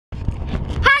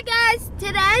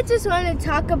today I just want to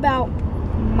talk about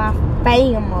my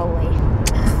family.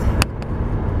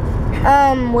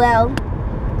 Well,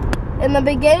 in the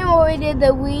beginning when we did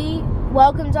the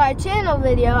welcome to our channel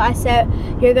video, I said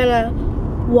you're gonna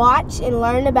watch and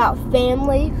learn about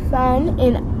family, fun,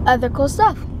 and other cool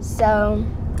stuff. So,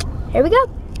 here we go.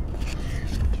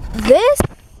 This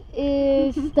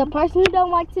is the person who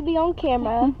don't like to be on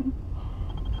camera.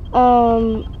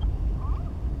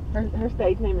 Her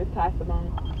stage name is Ty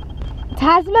Simone.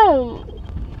 Ty Simone.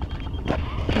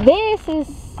 This is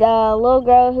a little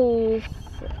girl who's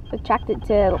attracted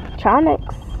to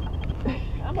electronics.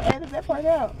 I'm gonna edit that part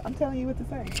out. I'm telling you what to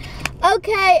say.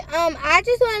 Okay, I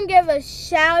just want to give a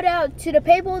shout out to the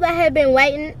people that have been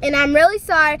waiting, and I'm really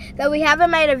sorry that we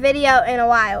haven't made a video in a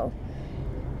while.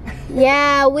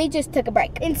 Yeah, we just took a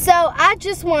break. And so I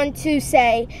just want to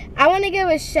say, I want to give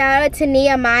a shout out to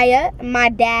Nehemiah, my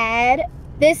dad,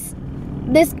 this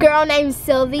girl named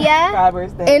Sylvia,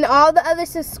 and all the other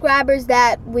subscribers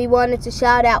that we wanted to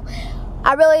shout out.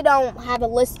 I really don't have a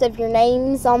list of your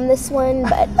names on this one,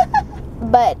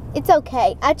 but it's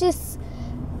okay.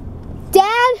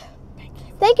 Dad,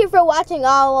 thank you for watching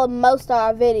most of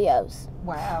our videos.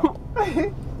 Wow.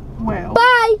 Well.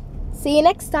 Bye. See you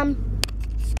next time.